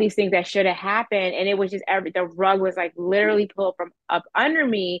 All these things that should have happened, and it was just the rug was like literally pulled from up under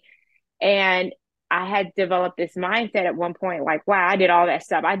me. And I had developed this mindset at one point, like, wow, I did all that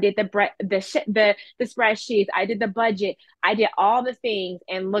stuff. I did the spreadsheets. I did the budget. I did all the things,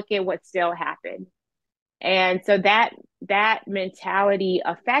 and look at what still happened. And so that mentality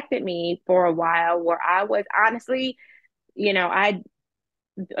affected me for a while, where I was honestly,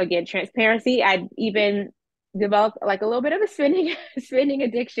 again, transparency, I'd even developed like a little bit of a spending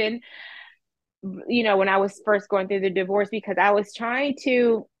addiction, when I was first going through the divorce, because I was trying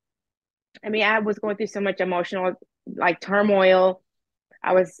to, I was going through so much emotional like turmoil.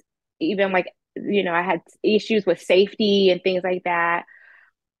 I was even like, I had issues with safety and things like that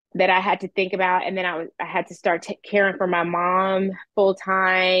I had to think about. And then I had to start caring for my mom full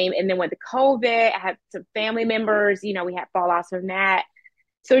time. And then with the COVID, I had some family members, we had fallouts from that.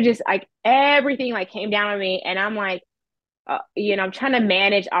 So just like everything like came down on me, and I'm like, I'm trying to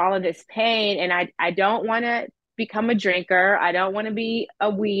manage all of this pain, and I don't want to become a drinker. I don't want to be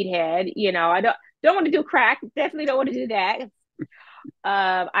a weed head. I don't want to do crack. Definitely don't want to do that.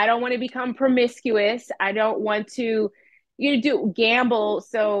 I don't want to become promiscuous. I don't want to, do gamble.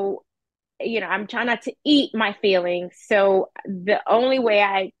 So, I'm trying not to eat my feelings. So the only way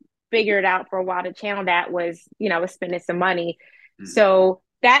I figured out for a while to channel that was, was spending some money. Mm. So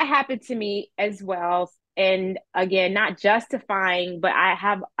that happened to me as well. And again, not justifying, but I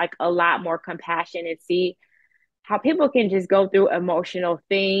have like a lot more compassion and see how people can just go through emotional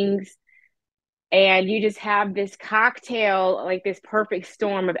things, and you just have this cocktail, like this perfect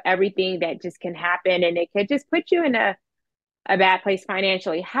storm of everything that just can happen, and it could just put you in a bad place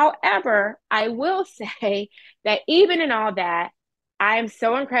financially. However, I will say that even in all that, I am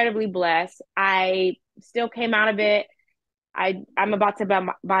so incredibly blessed. I still came out of it. I'm about to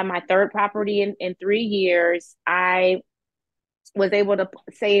buy my third property in 3 years. I was able to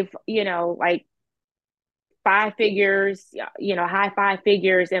save, like five figures, high five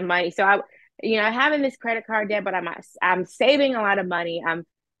figures in money. So having this credit card debt, but I'm saving a lot of money. I'm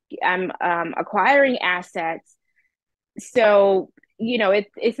acquiring assets. So,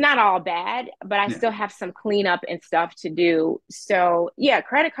 it's not all bad, but I Yeah. still have some cleanup and stuff to do. So yeah,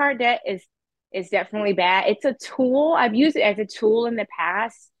 credit card debt is definitely bad. It's a tool. I've used it as a tool in the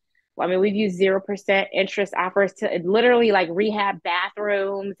past. Well, I mean, we've used 0% interest offers to literally like rehab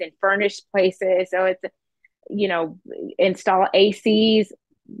bathrooms and furnished places. So it's, you know, install ACs,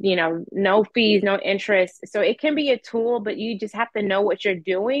 no fees, no interest. So it can be a tool, but you just have to know what you're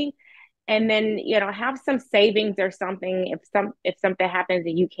doing, and then have some savings or something if something happens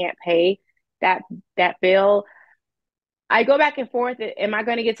and you can't pay that bill. I go back and forth. Am I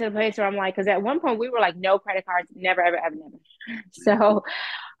going to get to the place where I'm like, because at one point we were like, no credit cards, never, ever, ever, never. So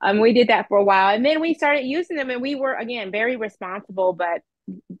we did that for a while, and then we started using them, and we were again very responsible. But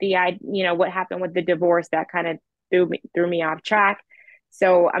what happened with the divorce that kind of threw me off track.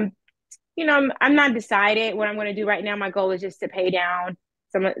 So I'm not decided what I'm going to do right now. My goal is just to pay down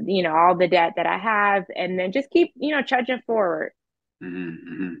some, all the debt that I have, and then just keep, trudging forward.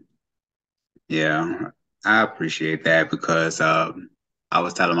 Mm-hmm. Yeah, I appreciate that because I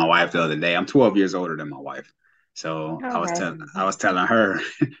was telling my wife the other day, I'm 12 years older than my wife. So Okay. I was telling her,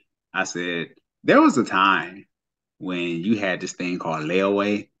 I said, there was a time when you had this thing called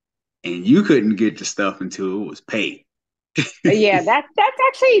layaway and you couldn't get the stuff until it was paid. Yeah, that's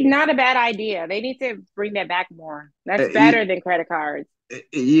actually not a bad idea. They need to bring that back more. That's better than credit cards.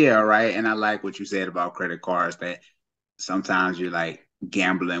 Yeah, right. And I like what you said about credit cards, that sometimes you're like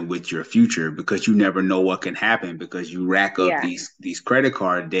gambling with your future because you never know what can happen because you rack up Yeah. these credit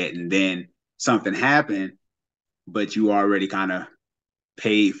card debt and then something happened, but you already kind of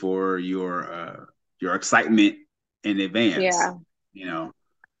paid for your excitement in advance, Yeah. you know.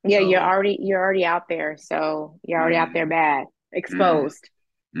 Yeah, you're So already you're already out there. So you're already out there mm, bad, mm, exposed.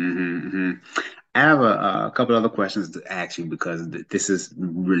 mm. I have a couple other questions to ask you because this has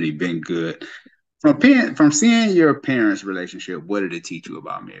really been good. From seeing your parents' relationship, what did it teach you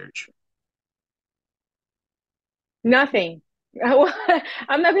about marriage? Nothing.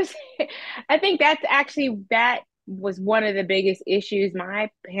 I'm not gonna say. I think that was one of the biggest issues. My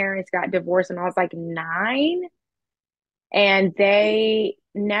parents got divorced when I was like 9, and they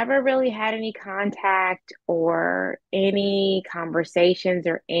never really had any contact or any conversations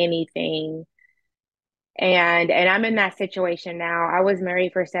or anything. And I'm in that situation now. I was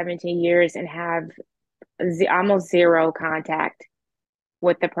married for 17 years and have almost zero contact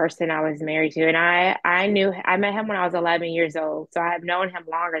with the person I was married to. And I met him when I was 11 years old. So I've known him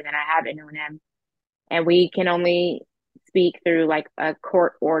longer than I haven't known him. And we can only speak through like a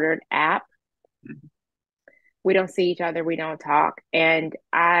court ordered app. We don't see each other, we don't talk. And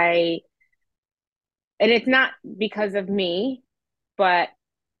it's not because of me, but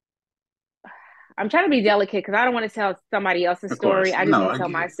I'm trying to be delicate because I don't want to tell somebody else's Of story. course. I just No, want I to tell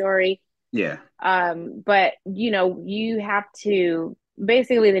get my it. story. Yeah. But you have to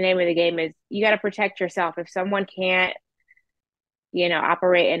basically, the name of the game is you got to protect yourself. If someone can't,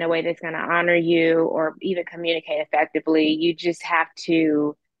 operate in a way that's going to honor you or even communicate effectively, you just have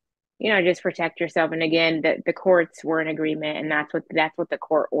to, just protect yourself. And again, the courts were in agreement, and that's what the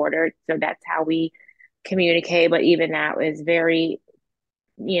court ordered. So that's how we communicate. But even that was very,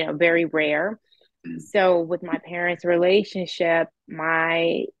 very rare. Mm. So with my parents' relationship,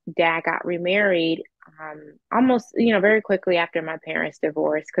 my dad got remarried almost, very quickly after my parents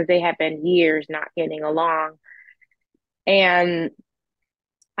divorced because they had been years not getting along. And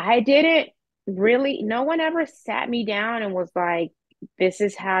I didn't really, no one ever sat me down and was like, this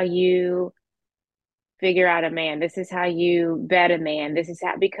is how you figure out a man. This is how you vet a man. This is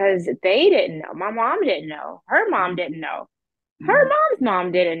how, because they didn't know. My mom didn't know. Her mom Mm. didn't know. Her Mm. mom's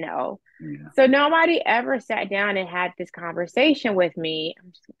mom didn't know. Yeah. So nobody ever sat down and had this conversation with me.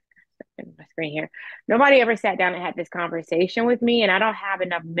 I'm just in my screen here. Nobody ever sat down and had this conversation with me. And I don't have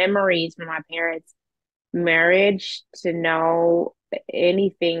enough memories from my parents' marriage to know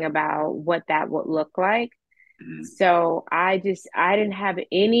anything about what that would look like. Mm-hmm. So I didn't have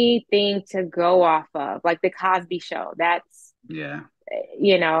anything to go off of, like the Cosby Show. That's, Yeah.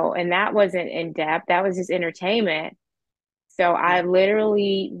 and that wasn't in depth. That was just entertainment. So I Yeah.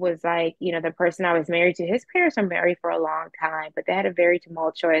 literally was like, the person I was married to, his parents were married for a long time, but they had a very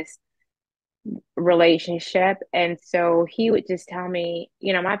tumultuous relationship. And so he would just tell me,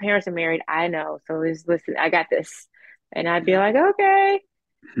 my parents are married. I know. So just listen, I got this. And I'd be Yeah. like, okay.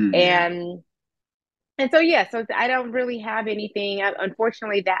 Yeah. And so, yeah, so I don't really have anything.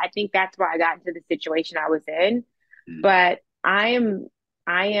 Unfortunately, that I think that's why I got into the situation I was in. Mm. But I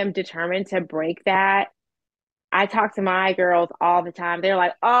am determined to break that. I talk to my girls all the time. They're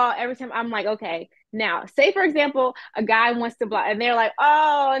like, oh, every time I'm like, okay, now say for example, a guy wants to block, and they're like,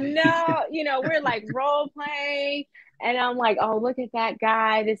 oh no, we're like role playing. And I'm like, oh, look at that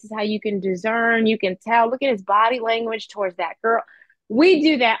guy. This is how you can discern, you can tell. Look at his body language towards that girl. We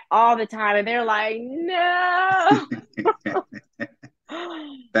do that all the time. And they're like, no.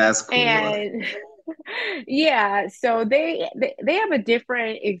 That's cool. And yeah, so they have a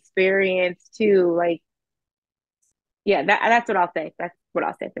different experience too. Like, yeah, that's what I'll say. That's what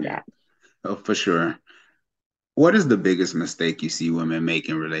I'll say for Yeah. that. Oh, for sure. What is the biggest mistake you see women make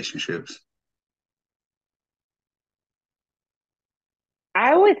in relationships?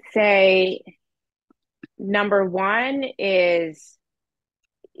 I would say number one is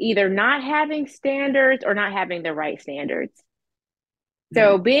either not having standards or not having the right standards. Mm.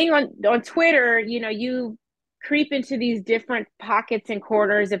 So being on Twitter, you creep into these different pockets and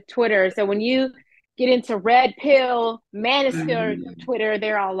corners of Twitter. So when you get into red pill manosphere Mm. Twitter,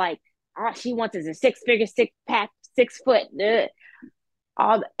 they're all like, "Oh, she wants is a six-figure, six-pack, 6 foot."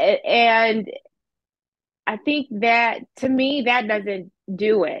 All and I think that to me that doesn't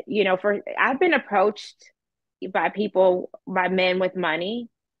do it. For I've been approached by men with money.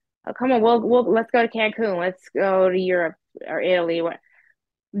 Oh, come on, we'll let's go to Cancun, let's go to Europe or Italy.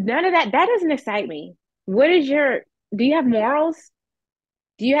 None of that. That doesn't excite me. What is your? Do you have morals?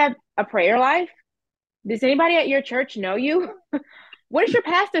 Do you have a prayer life? Does anybody at your church know you? What does your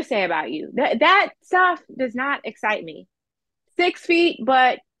pastor say about you? That stuff does not excite me. 6 feet,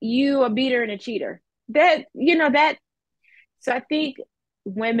 but you a beater and a cheater. That. So I think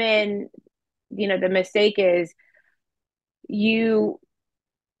women, the mistake is you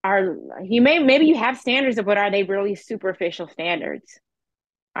maybe you have standards, but are they really superficial standards?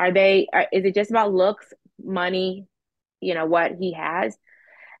 Is it just about looks, money, what he has?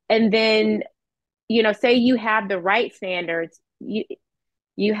 And then, say you have the right standards,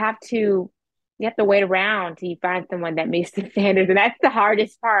 you have to wait around till you find someone that meets the standards. And that's the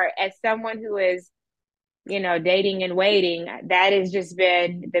hardest part. As someone who is, dating and waiting, that has just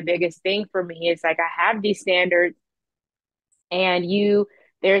been the biggest thing for me. It's like I have these standards and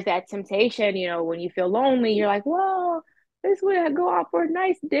there's that temptation, when you feel lonely, you're like, well, let's go out for a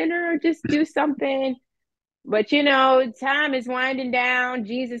nice dinner or just do something. But time is winding down.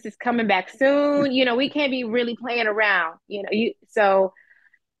 Jesus is coming back soon. We can't be really playing around.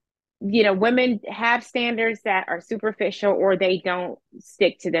 Women have standards that are superficial or they don't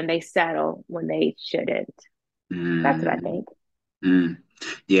stick to them. They settle when they shouldn't. That's what I Mm. think. Mm.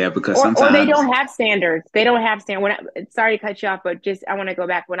 Yeah, because Or they sometimes, don't have standards. They don't have standards. Sorry to cut you off, but just I want to go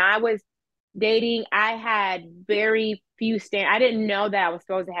back. When I was dating, I had very few standards. I didn't know that I was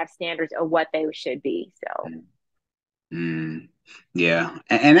supposed to have standards of what they should be. So mm, yeah,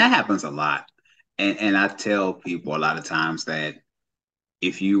 and that happens a lot. And I tell people a lot of times that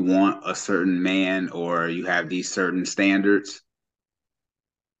if you want a certain man or you have these certain standards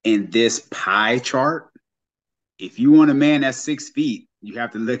in this pie chart, if you want a man that's 6 feet, you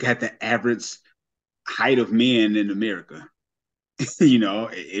have to look at the average height of men in America. If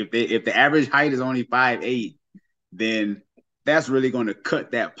the average height is only 5'8", then that's really going to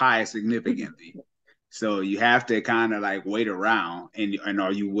cut that pie significantly. So you have to kind of like wait around, and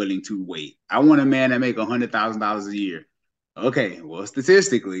are you willing to wait? I want a man that make $100,000 a year. Okay, well,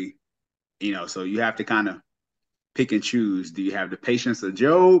 statistically, so you have to kind of pick and choose. Do you have the patience of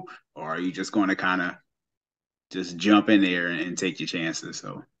Job, or are you just going to kind of just jump in there and take your chances?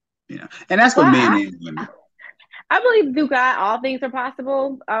 So, and that's for well, men and women. I believe through God all things are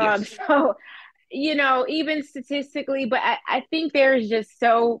possible. Yes. So even statistically, but I think there's just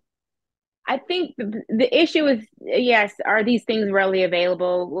I think the issue is, yes, are these things really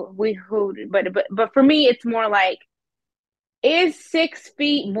available? But for me, it's more like, is 6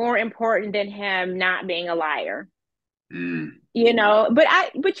 feet more important than him not being a liar? Mm. But you know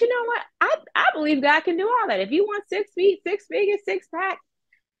what? I believe God can do all that. If you want 6 feet, 6 figures, six pack,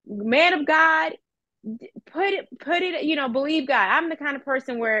 man of God, put it, believe God. I'm the kind of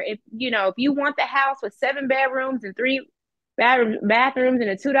person where if you want the house with 7 bedrooms and 3 bathrooms and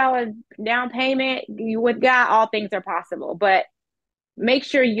a $2 down payment, with God, all things are possible. But make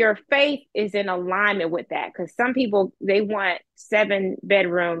sure your faith is in alignment with that, because some people, they want 7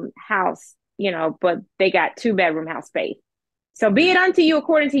 bedroom house, but they got 2 bedroom house faith. So be it unto you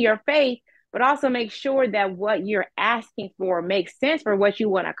according to your faith, but also make sure that what you're asking for makes sense for what you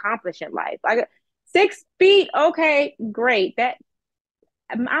want to accomplish in life. Like 6 feet, okay, great. That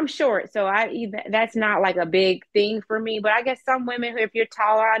I'm short, so that's not like a big thing for me. But I guess some women, if you're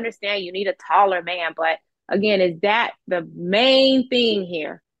taller, I understand you need a taller man. But again, is that the main thing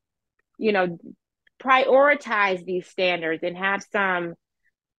here? Prioritize these standards and have some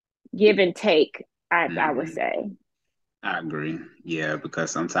give and take, I would say. I agree. Yeah,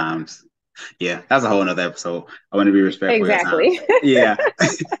 because sometimes, yeah, that's a whole nother episode. I want to be respectful of your time. Exactly. Yeah.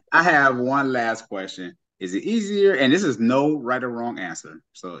 I have one last question. Is it easier? And this is no right or wrong answer.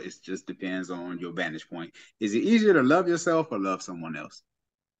 So it just depends on your vantage point. Is it easier to love yourself or love someone else?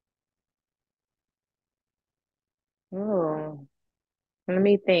 Oh, let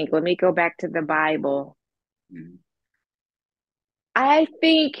me think. Let me go back to the Bible. Mhm. I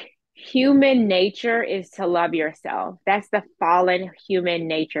think human nature is to love yourself. That's the fallen human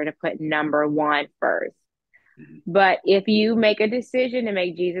nature, to put number one first. Mhm. But if you make a decision to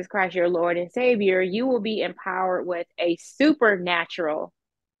make Jesus Christ your Lord and Savior, you will be empowered with a a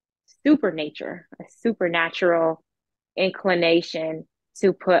supernatural inclination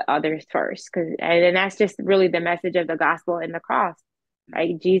to put others first. And that's just really the message of the gospel and the cross,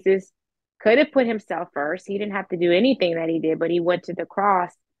 right? Jesus could have put himself first. He didn't have to do anything that he did, but he went to the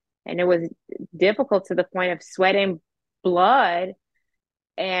cross, and it was difficult to the point of sweating blood,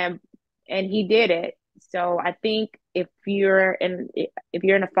 and he did it. So I think if you're in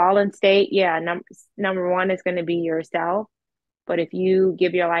a fallen state, yeah, number one is going to be yourself. But if you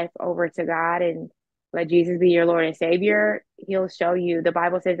give your life over to God and let Jesus be your Lord and Savior, he'll show you. The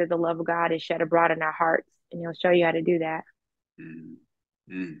Bible says that the love of God is shed abroad in our hearts, and he'll show you how to do that. Mm.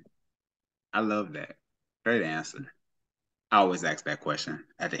 Mm. I love that. Great answer. I always ask that question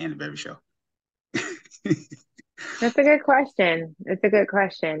at the end of every show. That's a good question. It's a good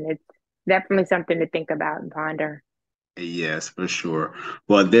question. It's definitely something to think about and ponder. Yes, for sure.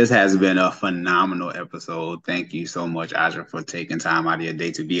 Well, this has been a phenomenal episode. Thank you so much, Aja, for taking time out of your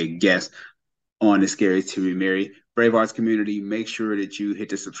day to be a guest on the Scary to Be Married. Brave Arts community, make sure that you hit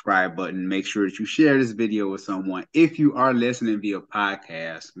the subscribe button. Make sure that you share this video with someone. If you are listening via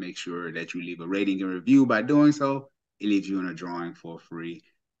podcast, make sure that you leave a rating and review. By doing so, it leaves you in a drawing for a free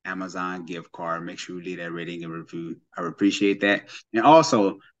Amazon gift card. Make sure you leave that rating and review. I would appreciate that. And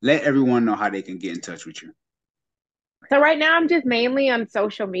also, let everyone know how they can get in touch with you. So right now I'm just mainly on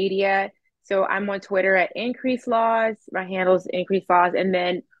social media. So I'm on Twitter at Increase Laws. My handle is Increase Laws. And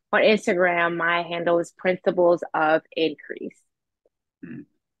then on Instagram, my handle is Principles of Increase.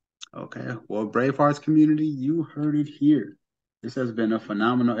 Okay. Well, Brave Hearts community, you heard it here. This has been a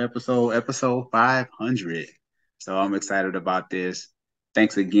phenomenal episode 500. So I'm excited about this.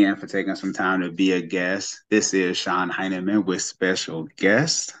 Thanks again for taking some time to be a guest. This is Sean Heineman with special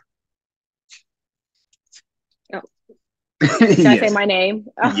guest. Oh, should I say Yes. my name?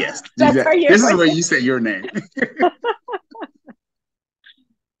 Yes. That's for you. This is where you say your name.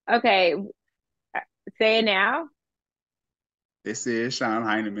 Okay. Say it now. This is Sean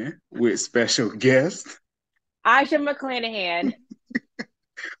Heineman with special guest. Aisha McClanahan.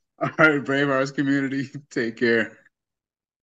 All right, Brave Hearts community, take care.